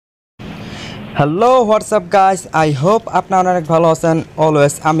Hello WhatsApp guys, I hope আপনারা অনেক ভালো আছেন।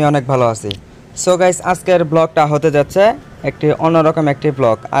 অলওয়েজ আমি অনেক ভালো আছি। সো গাইস, আজকের ব্লগটা হতে যাচ্ছে একটি অন্যরকম একটি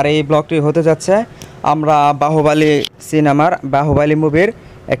ব্লগ। আর এই ব্লগটি হতে যাচ্ছে আমরা বাহুবলী মুভির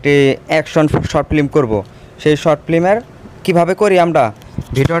একটি অ্যাকশন শর্ট ফিল্ম করব। সেই শর্ট ফিল্মের কীভাবে করি আমরা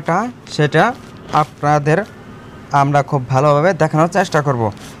ভিডিওটা, সেটা আপনাদের আমরা খুব ভালোভাবে দেখানোর চেষ্টা করব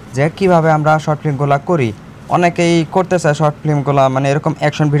যে কিভাবে আমরা শর্ট ফিল্মগুলো করি। অনেকেই করতে চায় শর্ট ফিল্মগুলো, মানে এরকম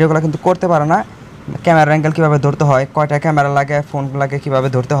অ্যাকশন ভিডিওগুলো কিন্তু করতে পারে না। ক্যামেরা অ্যাঙ্গেল কীভাবে ধরতে হয়, কয়টা ক্যামেরা লাগে, ফোন লাগে কীভাবে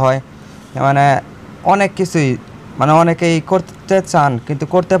ধরতে হয়, মানে অনেক কিছুই, মানে অনেকেই করতে চান কিন্তু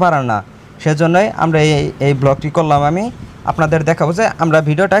করতে পারেন না। সেজন্যই আমরা এই ব্লগটি করলাম। আমি আপনাদের দেখাবো যে আমরা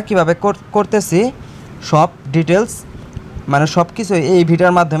ভিডিওটা কীভাবে করতেছি, সব ডিটেলস, মানে সব কিছু এই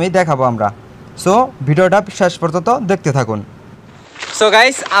ভিডিওর মাধ্যমেই দেখাবো আমরা। সো ভিডিওটা শেষ পর্যন্ত দেখতে থাকুন। সো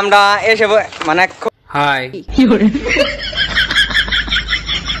গাইস, আমরা এসে মানে হাই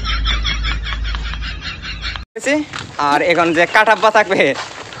আর এখন যে কাটাব্বা থাকবে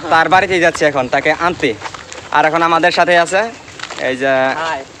তার বাড়িতেই যাচ্ছে এখন তাকে আনতে। আর এখন আমাদের সাথে আছে এই যে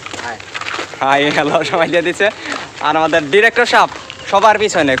হাই হ্যালো সবাই দিয়ে দিচ্ছে। আর আমাদের ডিরেক্টর সাহেব সবার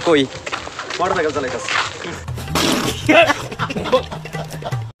পিছনে কই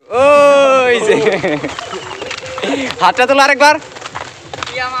ওই যে হাতটা তোলো আরেকবার।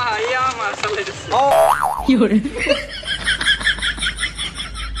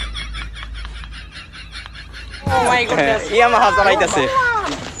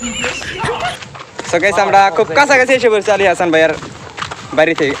 আমরা খুব কাছাকাছি এসে পড়ছি আলী হাসান ভাইয়ার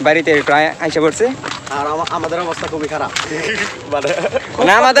বাড়িতে প্রায় এসে পড়ছি। আর আমাদের অবস্থা খুবই খারাপ।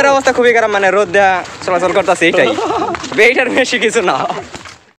 না, আমাদের অবস্থা খুবই খারাপ, মানে রোদ দেওয়া চলাচল করতেছে, এইটার বেশি কিছু না।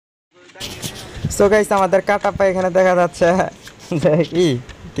 সো গাইস, আমাদের কাটাপ্পা এখানে দেখা যাচ্ছে যে কি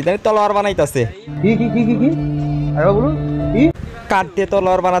জানি তলোয়ার বানাইতেছে। কাঠ দিয়ে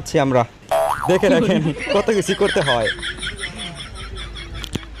তলোয়ার বানাচ্ছি আমরা, দেখে রাখেন কত কিছু করতে হয়।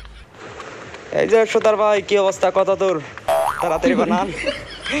 এই যে সুতার ভাই, কি অবস্থা, কত দূর, তাড়াতাড়ি বানান।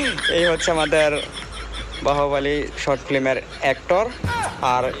 এই হচ্ছে আমাদের বাহুবলী শর্ট ফিল্মের অ্যাক্টর,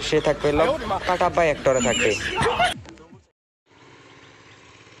 আর সে থাকবে কাটাপ্পা অ্যাক্টরে থাকবে।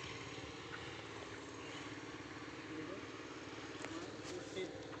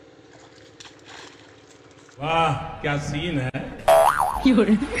 वाह क्या सीन है,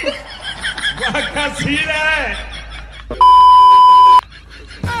 वाह क्या सीन है।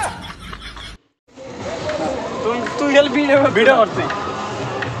 তুই গেল ভিডিও করছিস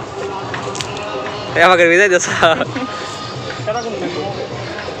আমাকে বিদায় দিস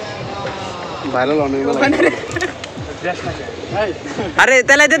ভাইরাল অনেক আরে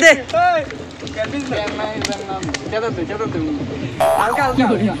তেলে দে দে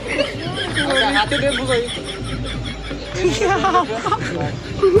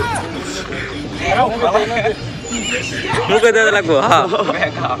মুখে দিতে লাগবো। হ্যাঁ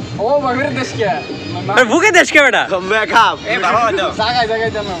ও বাগের দেশ কে আরে বুকে দেশ কে বেটা মেকআপ এ ভালো দাও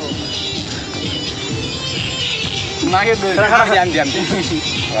জায়গায় জানাবো নাকে দে জান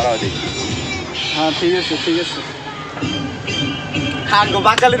ভালো দি। হ্যাঁ ঠিক আছে হাত গো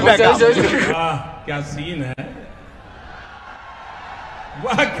বাকালের মেকআপ। वाह क्या सीन है,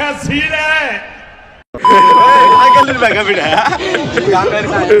 वाह क्या सीन है। বাকালের মেকআপ এটা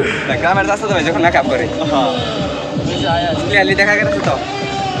গ্রামের রাস্তা তো যখন মেকআপ করে ক্লিয়ারলি দেখা গেছে তো।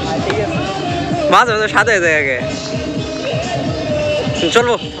 ঠিক আছে মাঝে মাঝে সাদা হয়ে যায়।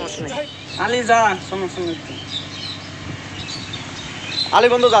 চলবো, আলি যা শোনো আলি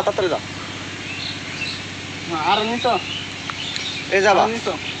বন্ধু যা তাড়াতাড়ি যা। আর নিতো এই যাবা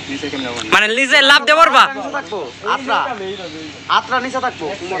নিতো নিচে কেমন যাবো, মানে লিজে লাভ দে পারবা। থাকবো আত্রা নিচে থাকবো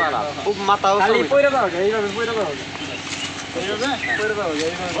কুমারারা খুব মাথা খালি পয়রা দাও এইভাবে পয়রা দাও এইভাবে পয়রা দাও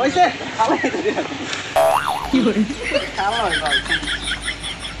এইভাবে হইছে কি করে খাওয়া হয়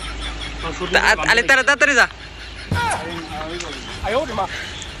আলে তাড়াতাড়ি যা। আয় ওরে মা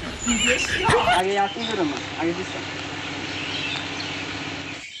আগে আসি করে না আগে দিছ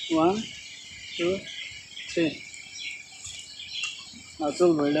 1 2 3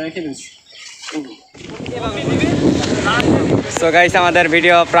 চল বইটা রেখে দিস। সো গাইস, আমাদের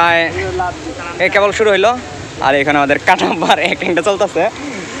ভিডিও প্রায় কেবল শুরু হইলো, আর এখানে আমাদের কাটাপ্পার অ্যাক্টিংটা চলতেছে,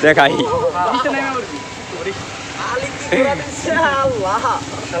 দেখাই।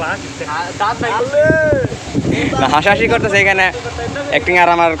 না হাসাহাসি করতেছে এখানে অ্যাক্টিং, আর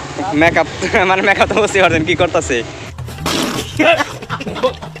আমার মেকআপ, মানে মেকআপ তো বুঝতে পারছেন কি করতেছে।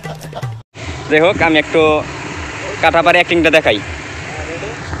 যাই হোক, আমি একটু কাটাপ্পার অ্যাক্টিংটা দেখাই।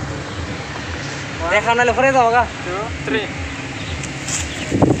 দেখা নাহলে পরে যাবো গা। 2 3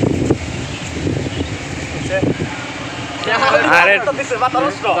 আরে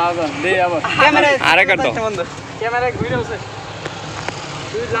আরে কর তো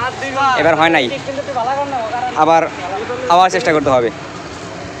এবার হয় নাই আবার আবার চেষ্টা করতে হবে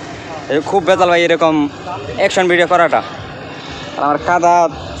খুব বেতাল ভাই এরকম অ্যাকশন ভিডিও করাটা আমার কাদা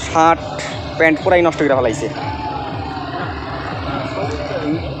শার্ট প্যান্ট পুরাই নষ্ট করে ফেলাইছে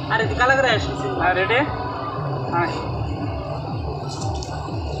আরে তুই কালা করে আসছিস আরে রেডি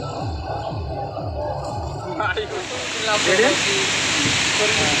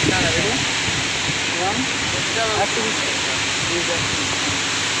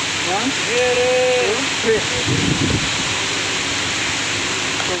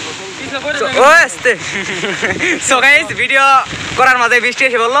ভিডিও করার মাঝে বৃষ্টি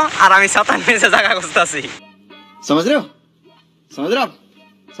এসে বললো আর আমি ছাতার নিচে জায়গা খুঁজতেছি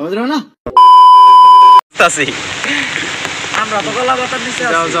समझ रहे हो ना আমরা তো গলা বাতা নিচে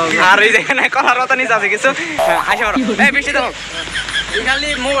আছি আর এই যেখানে কলার মতো নিচে আছে কিছু আসে মারো এই বৃষ্টি দাও খালি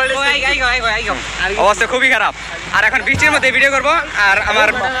মোবাইল অবস্থা খুবই খারাপ আর এখন বৃষ্টির মধ্যে ভিডিও করবো আর আমার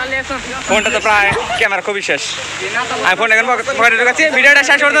ফোনটা তো প্রায় ক্যামেরা খুবই শেষ আমি ফোন এখন পকেটে ঢুকাচ্ছি ভিডিওটা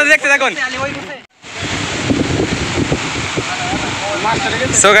শেষ পর্যন্ত দেখতে থাকুন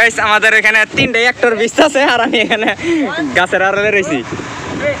সো গাইস আমাদের এখানে 3টা অ্যাক্টর বিস্ত আছে আর আমি এখানে গাছের আড়ালে রয়েছি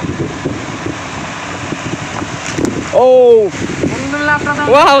ও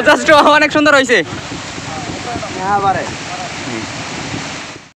ওয়াও জাস্ট অনেক সুন্দর হয়েছে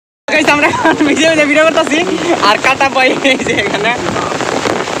গাইস আমরা ভিডিও করতেছি আর কাটা পাই যে এখানে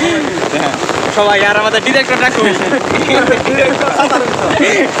সবাই আর আমাদের ডিরেক্টরটা খুবই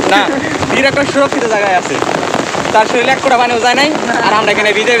না ডিরেক্টর সুরক্ষিত জায়গায় আছে তার শরীরে এক কোটা পানিও যায় নাই আর আমরা এখানে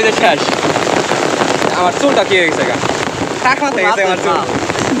ভিজে ভিজে শেষ আমার চুলটা কি হয়ে গেছে টাক মাথায় গেছে আমার চুল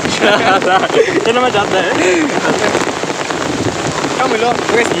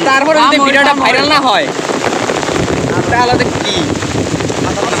তারপরে যদি ভিডিওটা ভাইরাল না হয় তাহলে তো কি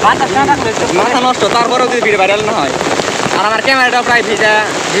মাথা নষ্ট তারপরেও যদি ভিডিও ভাইরাল না হয় আর আমার ক্যামেরাটা প্রায় ভিজা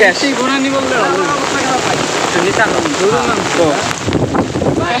গুণানি বললে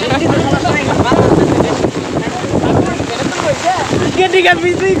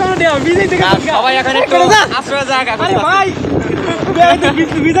সবাই এখন একটু আশ্রয় জায়গা ভাই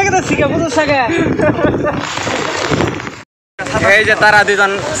বিজা কথা শিখে বুঝো সাকে এই যে তারা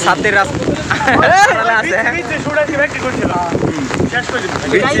দুজন ছাত্রীর আছে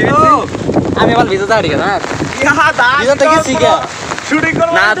আমি বল ভিজা দাঁড়িয়ে না ভিজা থেকে শিখে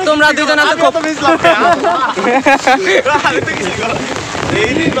না তোমরা দুজন আছে কত মিস লাগবে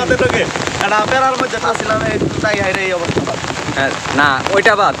না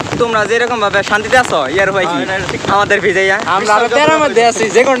ওইটা বাদ তোমরা যেরকম ভাবে শান্তিতে আছো ইয়ার ভাই কি আমাদের ভিজাইয়া আমরা আরো তেরার মধ্যে আছি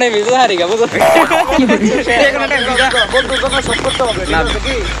যে কোন টাইম ভিজা হারিয়ে বুঝো না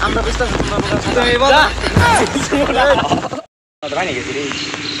আমরা বিশ্বাস তুমি বল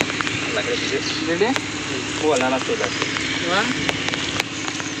রেডি বল না তো 1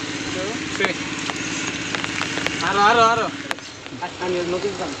 2 3 আরো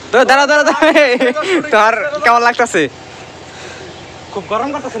তো দাঁড়া তোর কেমন লাগতেছে খুব গরম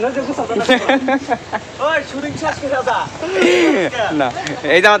করতেছে না যে বুঝছ ওই শুটিং শেষ করে যা না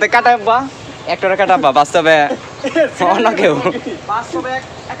এই যে আমাদের কাটাব্বা একটারে কাটাব্বা বাস্তবে অন্য কেউ বাস্তবে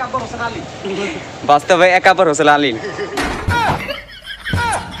একাব্বর হোসেন আলী বাস্তবে একাব্বর হোসেন আলী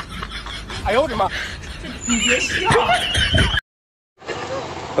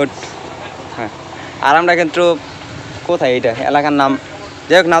হ্যাঁ আর আমরা কিন্তু কোথায় এইটা এলাকার নাম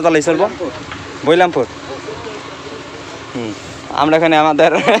যাই হোক না তাহলেই চলবো বৈলামপুর আমরা এখানে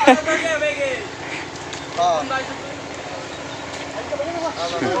আমাদের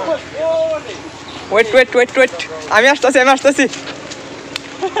ওয়েট আমি আসতেছি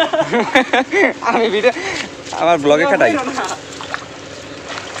আমি ভিডিও আমার ব্লগে খাটাই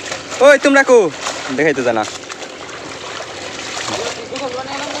ওই তোমরা কো দেখাইতে জানা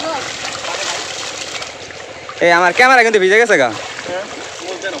এই আমার ক্যামেরা কিন্তু ভিজে গেছে গা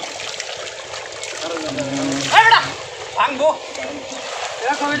ভাঙবো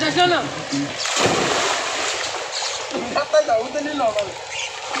এরা কবে যাচ্ছে না রাস্তায় যাও তো নিল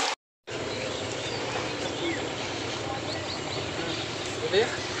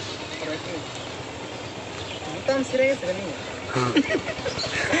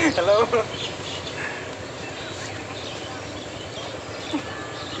হ্যালো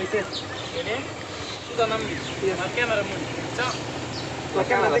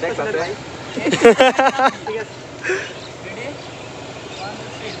ক্যামেরা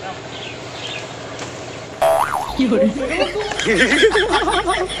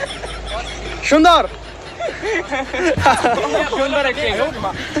সুন্দর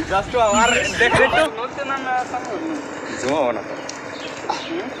জুমাবো না তো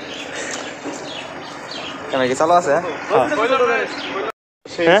ক্যামেরা কি চালু আছে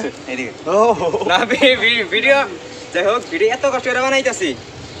এদিকে না ভিডিও যাই হোক ভিডিও এত কষ্ট করে বানাইতেছি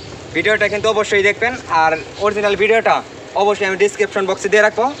ভিডিওটা কিন্তু অবশ্যই দেখবেন আর অরিজিনাল ভিডিওটা অবশ্যই আমি ডিসক্রিপশন বক্সে দিয়ে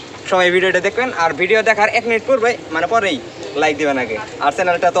রাখবো সবাই ভিডিওটা দেখবেন আর ভিডিও দেখার 1 মিনিট পূর্বে মানে পরেই লাইক দিবেন আগে আর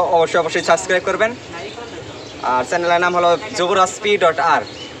চ্যানেলটা তো অবশ্যই সাবস্ক্রাইব করবেন আর চ্যানেলের নাম হলো যুবরাজp.r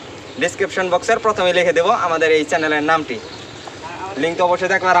ডিসক্রিপশন বক্সের প্রথমে লিখে দেবো আমাদের এই চ্যানেলের নামটি লিঙ্ক তো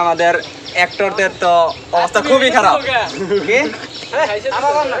অবশ্যই দেখবেন আর আমাদের অ্যাক্টরদের তো অবস্থা খুবই খারাপ কি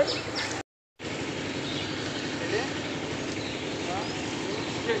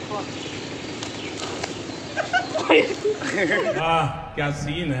वाह क्या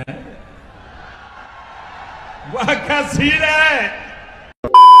सीन है वाह क्या सीन है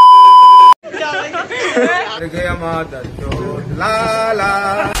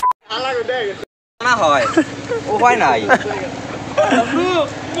না হয় উপায় নাই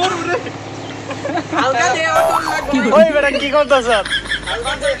ওই বেটা কি করতেছ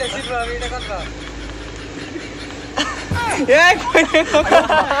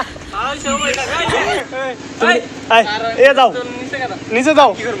এ যাও নিচে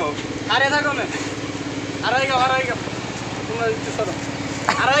যাও কি করবো আরে থাকো না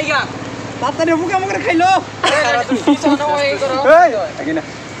আড়াইগা তাড়াতাড়ি মুখে মুখে খাইলো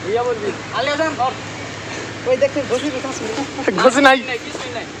ঘষি নাই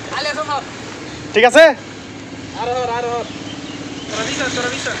ঠিক আছে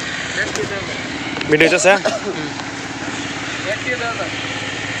ভিডিও আছে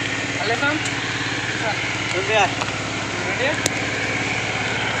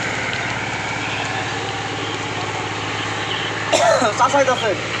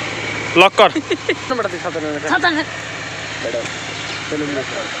লক কর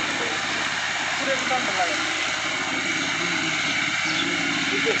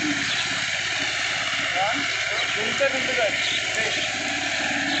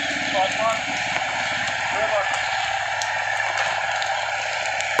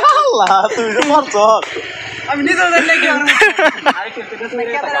আমি নিজে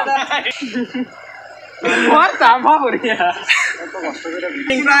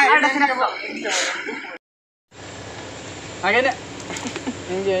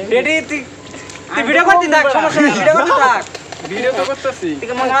ভিডিও করতে থাক সমস্যা নেই ভিডিও করতে থাক ভিডিও তো করতেছি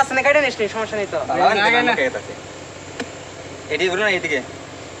তুই মন মাসনে কাটে নিস সমস্যা নেই তো এটি বলো না এইদিকে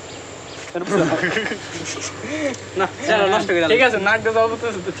না চলো নষ্ট করে ঠিক আছে নাক দিয়ে যাবো তো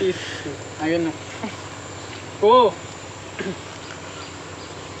ঠিক আগে না ও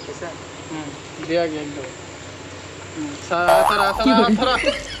দিয়া গিয়ে একদম সারা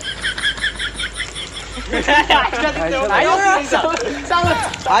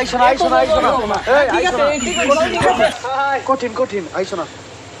কঠিন আইসো না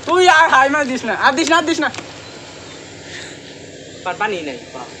তুই আর হাই মার দিস না আর দিস না পানি নাই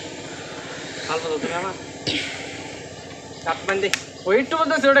হালকা তো তুমি আমার কাট পানি দে ওই একটু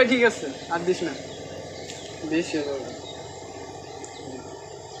বলতেছে ওটাই ঠিক আছে আর দিস না বেশি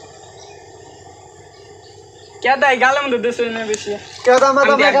क्या दाई गाले में दे सो ने बेसी क्या दा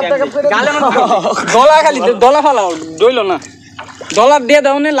माता मेकअप टेकअप करे गाले में डोला खाली डोला फालाओ डोइलो ना डोला दे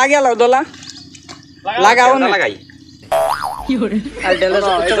दाओ ने लागे लाओ डोला लगाओ ने লাগাই কি করে আর ডেলা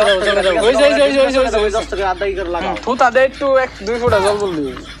চলে যাও ওই 10 টাকা আদাই করে লাগাও ফুটা দে একটু 1-2 ফুটা জল বল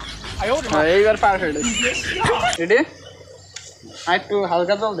দিবি হ্যাঁ এইবার পারফেক্ট রেডি আর একটু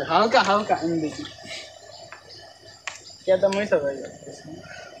হালকা জল দে হালকা এম দেখি क्या दम হইছে ভাই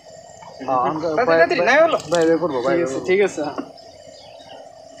ঠিক আছে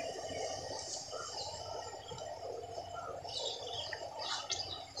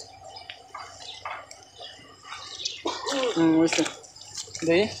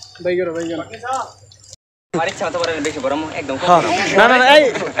আমার ইচ্ছা মতো করে বেশি গরম একদম না এই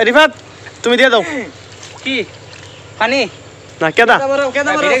রিফাত তুমি দিয়ে দাও কি পানি না কেদা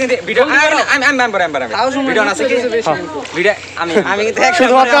ভিডিও ভিডিও আছে কি ভিডিও আমি কিন্তু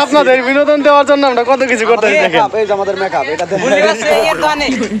শুধুমাত্র আপনাদের বিনোদন দেওয়ার জন্য আমরা কত কিছু করতে দেখেন এই যে আমাদের মেকআপ এটা ভুলে গেছে এর দোকানে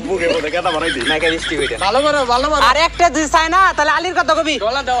মুখে বলে কেদা বানাই দিই মেকআপ স্টিক এটা ভালো করো আর একটা যদি চাই না তাহলে আলীর কথা কবি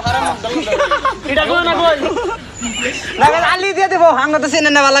ডলা দাও হারাম এটা কই না কই না আলী দিয়ে দেব হাঙ্গ তো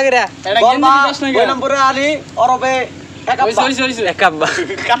চিনে না ভালো করে এটা গেন্দি দিস না ওই নম্বরে আলী অরবে একাব্বা একাব্বা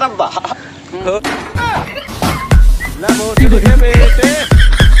কাটাব্বা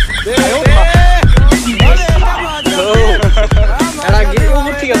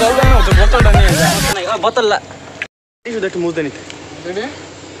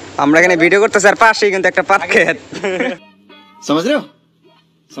আমরা এখানে ভিডিও করতেছি আর পাশেই কিন্তু একটা পাট খেত समझ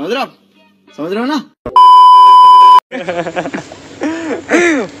रहे हो ना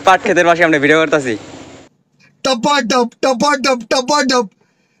পাট ক্ষেতের পাশে আমরা ভিডিও করতেছি। टपा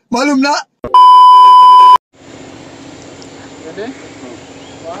मालूम ना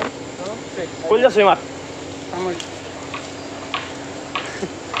কই যাচ্ছে মার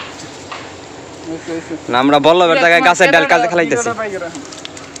না আমরা বল্লভের জায়গায় গাছের ডাল কাজে খেলাইতেছি।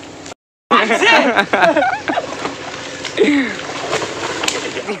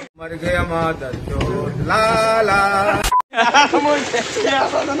 मर गया मादर चोट लाला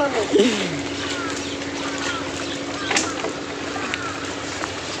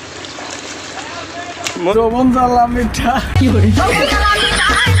রোবন জালা মিঠা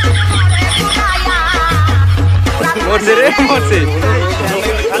মরছে রে মরছে।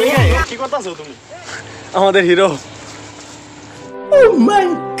 কি করতেছো তুমি আমাদের হিরো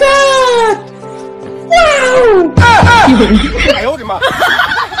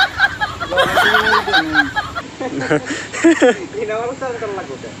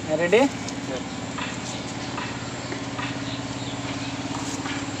রেডি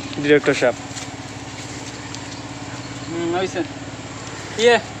ডিরেক্টর সাহেব হইছে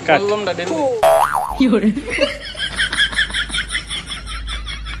ইয়ে বললামটা দেন কি করে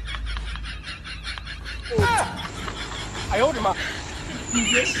আয় ওরে মা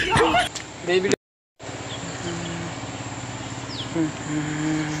বেবি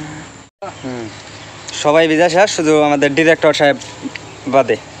সবাই ভিজা শেষ, শুধু আমাদের ডিরেক্টর সাহেব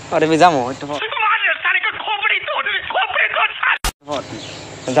বাদে। আরে আমি যাবো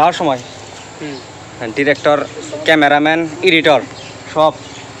যাওয়ার সময় ডিরেক্টর, ক্যামেরাম্যান, এডিটর সব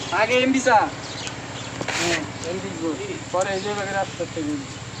আগে এমবিসা এমবি পরে এই যে বাগের আসতে থেকে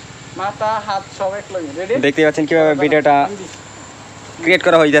মাথা হাত সব এক লাগে রেডি দেখতে পাচ্ছেন কিভাবে ভিডিওটা ক্রিয়েট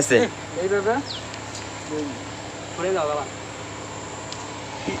করা হয়ে যাচ্ছে। এইভাবে পরে যাও বাবা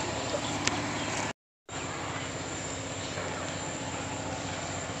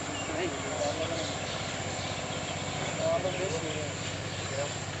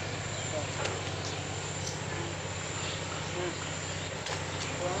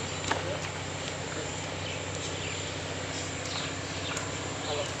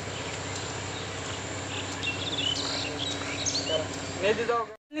নেদি দাও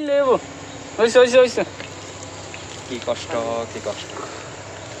নিলেবো হইছে হইছে হইছে কি কষ্ট কি কষ্ট,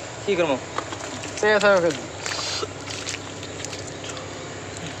 কি করবো সে থাকো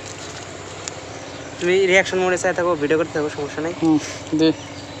তুমি রিয়াকশন মোডে চাই থাকো, ভিডিও করতে থাকো, সমস্যা নাই। দে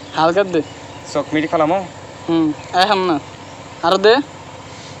হালকা দে চোখ মিটি খালামো। এখন না আর দে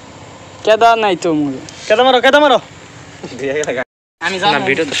কেদা নাই তো মুখে কেদা মারো আমি জানি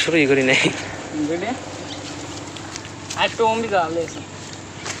ভিডিও তো শুরুই করি নাই। রেডি আইটো ওমবি জালে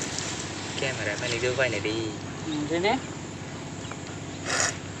ক্যামেরা পানি দিও পাই না রে। রেডি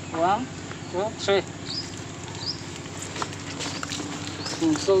 1 2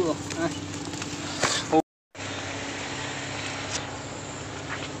 3 চলবো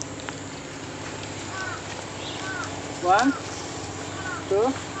One, two,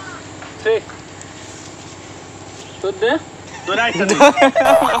 three. তোর দে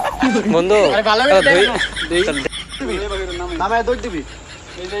বন্ধু আরে ভালো করে দে দেই नाम दौड़ दिबी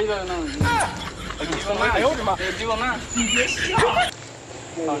এই দেই ভালো না জীবন না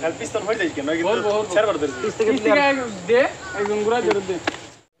কাল পিস্তল হই যাই কেন বল বল শেয়ার করে দে দে একদম গুড়া করে দে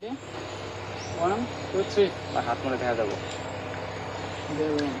 1 2 3 হাত মনে দেখা যাবো দে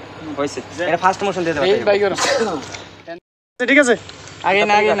হইছে। এটা ফার্স্ট মোশন দিতে এই বাই কর ঠিক আছে আগে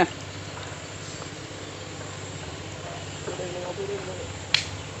না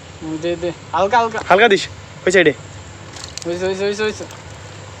দে দে হালকা হালকা হালকা দিস ওই সাইডে হইছে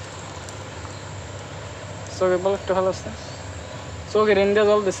সোগে বলটা ভালো আছে সোগে রেন্ডা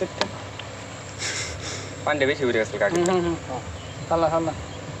জল দে সেটটা পান্ডে বেশি উড়ে গেছে কাকে। হালা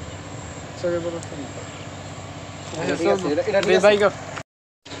সোগে বলটা এটা বাই কর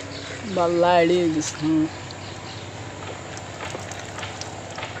বাল্লা আইডি দিস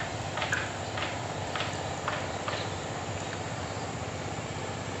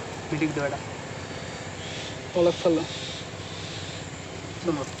মিটিং দাও এটা পলক ফলো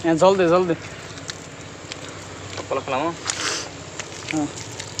হ্যাঁ জল দে পলক ফেলামো। হ্যাঁ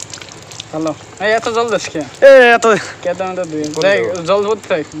হ্যালো এই এত জল দিস কে এ এত কেদা মতো দুই দেখ জল ভরতে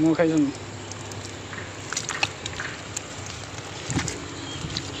থাক মুখ খাই জন্য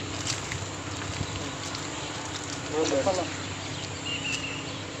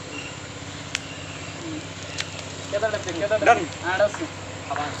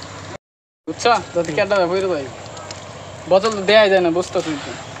বুঝছো যদি কেটে দেয় বইরে যাই বোতল তো দেওয়া যায় না বুঝতো তুই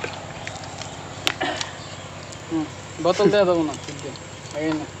তো বোতল দেওয়া যাবো না ঠিক আছে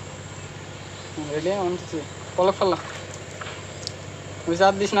রেডি 1 2 3 পলক ফেলা ওই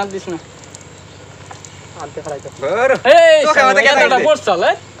হাত দিস না আনতে ফেলাইতো এই কেদাটা পড়ছাল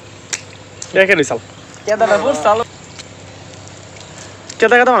রেখে দিছাল কেদাটা পড়ছাল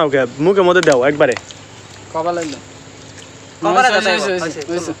কেদা কেদা বানাও কে মুখের মধ্যে দাও একবারে কবা লাগলো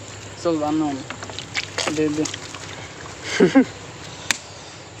চল বানো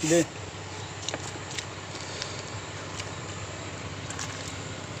দে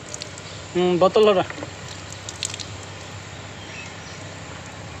বোতল ওরা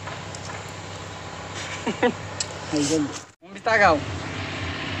তাকাও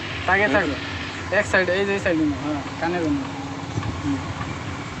তাকে থাকো এক সাইডে এই যে সাইডে না হ্যাঁ কানে বানো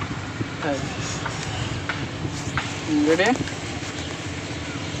রেডি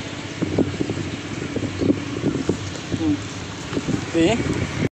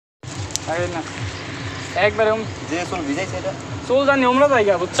আরে না একবারে যে চুল ভিজাইছে এটা চুল জানি আমরা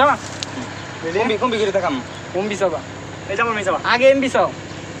জায়গা বুঝছা কমবি করে দেখাম ওম বিছাবা এই যাবো আমি যাবা আগে এম বিছাও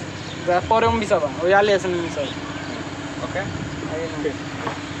পরে ওম বিছাবা ওই আলি আছে বিছাও ওকে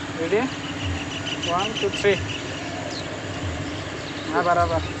রেডি 1 2 3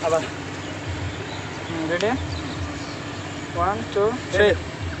 আবার রেডি 1 2 3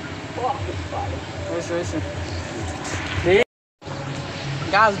 ওইসে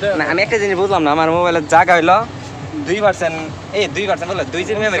গাছ দে না আমি একটা জিনিস বুঝলাম না আমার মোবাইলের জায়গা হইলো 2% এই 2% বলে 2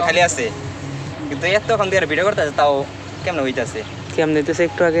 জিবি মেমরি খালি আছে কিন্তু এতক্ষণ দিয়ে ভিডিও করতেছে তাও কেমনে হইতাছে কেমন দিতেছে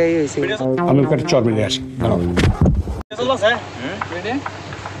একটু আগে হইছে আমি ওকে চর মিলে আসি চলছে রেডি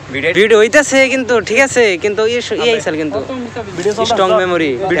ভিডিও হইতাছে কিন্তু ঠিক আছে কিন্তু এই সাল কিন্তু ভিডিও চলছে স্ট্রং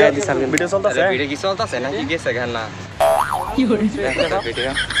মেমরি ভিডিও দিছাল কিন্তু ভিডিও চলতেছে ভিডিও কি চলতেছে না কি গেছে গান না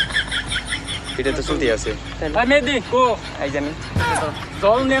ভিডিও তো চলতে আছে ভাই মেহেদি কো এই জানি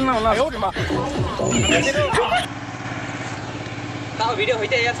জল নে না তাও ভিডিও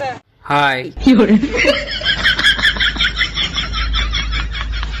হইতেই আছে হাই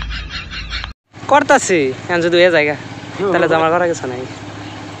করতাছি এখন যদি এ জায়গা তাহলে তো আমার করা গেছে নাই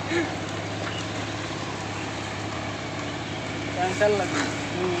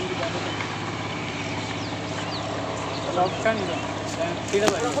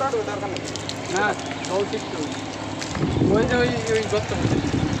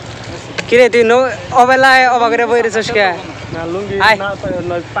কিরে তুই অবেলায় অবাগরে বই রেছিস কে না লুঙ্গি আয়।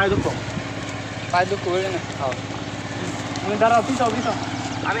 না পাই দুঃখ পাই দুঃখ হইলে না আমি দাঁড়াও পিছাও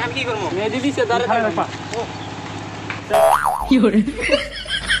আমি কি করব মেহেদি দিছে দাঁড়ায় খালি রাখবা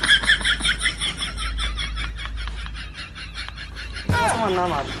আমার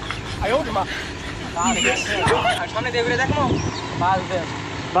নাম আর সামনে দিয়ে ঘুরে দেখো বাস দে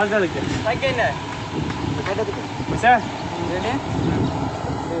বাস দে দেখে তাই কেন না বুঝছে রেডি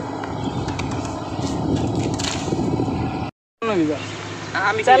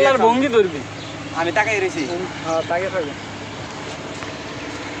আমি চালার ভঙ্গি ধরবি আমি তাকাই রইছি হ্যাঁ তাকে থাকবে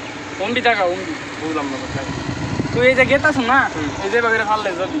অম্বি টাকা অম্বি বুঝলাম না তুই এই যে গেতাছ না এই যে বাগেরে ফাললে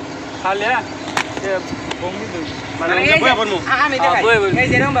যাবি ফালে ভঙ্গি ধরবি মানে বয়া বনু আমি দেখাই বই বই। এই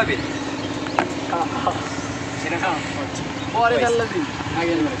যে এরকম ভাবি পরে চাল্লা দিই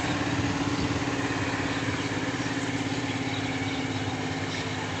আগে না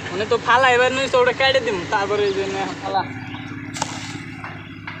মানে তো ফালা এবার নই তো ওটা কেটে দিম তারপরে এই যে না ফালা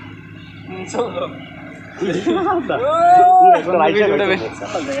চলো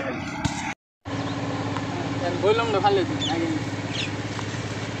বললাম না ফালে দিই আগে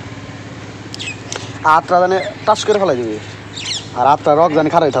আত্রা জানে টাচ করে ফেলাই দিবি আর আত্রা রক জানে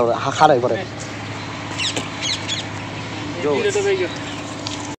খারাই থাকবে খারাই পরে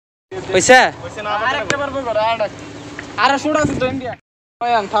পয়সা আর একটা বার বই করে আর শুড আছে তো ইন্ডিয়া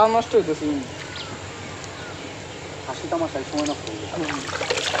ওয়ান থাও নষ্ট হইতেছে হাসি তামাশায় সময় নষ্ট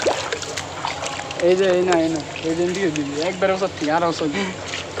এই যে এই না এই যে দিয়ে দিবি একবার ওসব ঠিক আর ওসব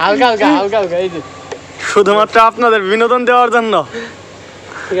হালকা হালকা এই যে শুধুমাত্র আপনাদের বিনোদন দেওয়ার জন্য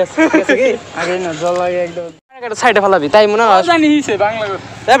ঠিক আছে কি আগে না জল লাগে একদম একটা সাইডে ফেলাবি তাই মনে হয় জানি হিসে বাংলা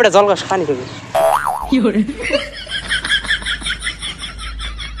এবারে জল গাছ পানি করবি কি করে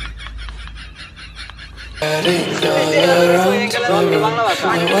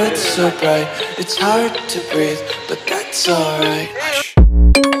It's so bright, it's hard to breathe, but that's alright.